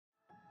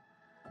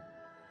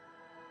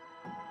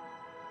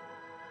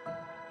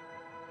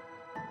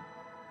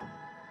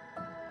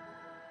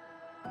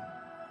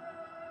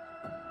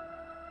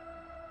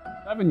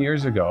7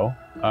 years ago,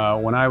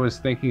 when I was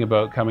thinking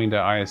about coming to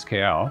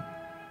ISKL,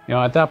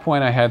 at that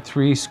point I had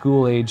 3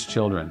 school-age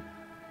children.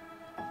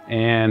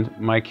 And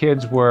my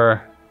kids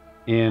were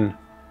in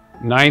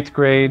 9th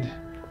grade,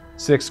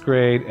 6th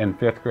grade, and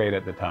 5th grade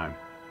at the time.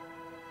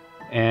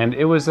 And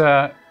it was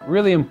a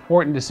really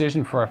important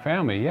decision for our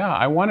family. Yeah,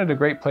 I wanted a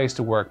great place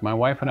to work. My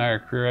wife and I are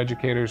career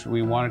educators.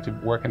 We wanted to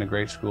work in a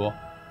great school.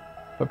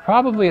 But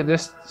probably at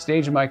this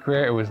stage of my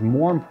career, it was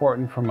more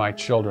important for my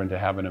children to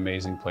have an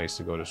amazing place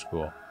to go to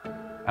school.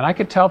 And I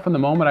could tell from the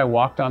moment I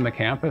walked on the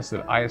campus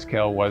that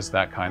ISKL was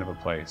that kind of a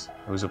place.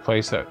 It was a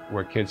place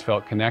where kids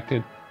felt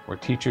connected, where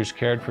teachers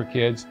cared for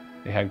kids,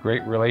 they had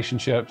great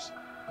relationships,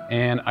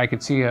 and I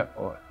could see a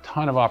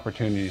ton of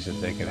opportunities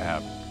that they could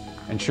have.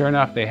 And sure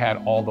enough, they had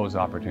all those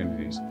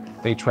opportunities.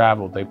 They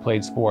traveled, they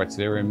played sports,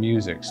 they were in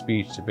music,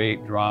 speech,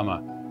 debate,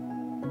 drama,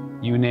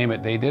 you name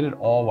it. They did it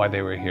all while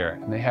they were here,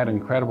 and they had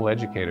incredible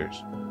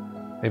educators.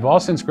 They've all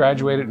since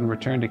graduated and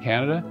returned to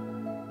Canada,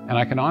 and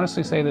I can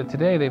honestly say that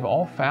today they've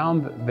all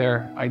found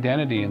their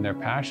identity and their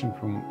passion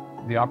from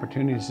the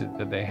opportunities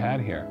that they had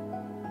here.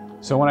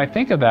 So when I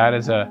think of that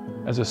as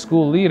a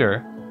school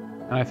leader,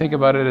 and I think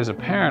about it as a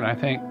parent,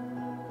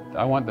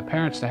 I want the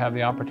parents to have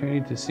the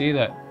opportunity to see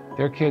that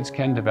their kids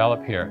can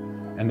develop here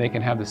and they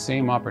can have the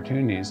same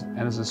opportunities.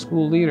 And as a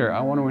school leader, I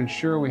want to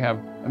ensure we have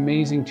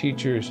amazing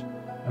teachers,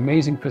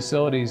 amazing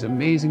facilities,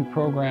 amazing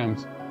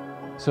programs,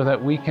 so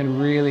that we can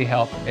really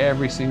help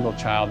every single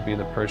child be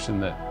the person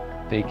that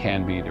they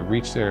can be, to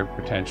reach their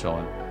potential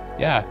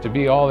and to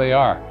be all they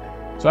are.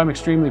 So I'm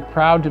extremely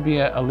proud to be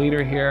a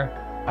leader here.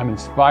 I'm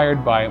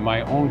inspired by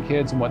my own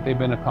kids and what they've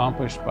been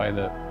accomplished by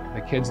the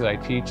kids that I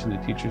teach and the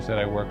teachers that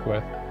I work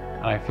with.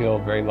 And I feel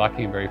very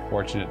lucky and very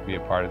fortunate to be a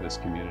part of this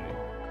community.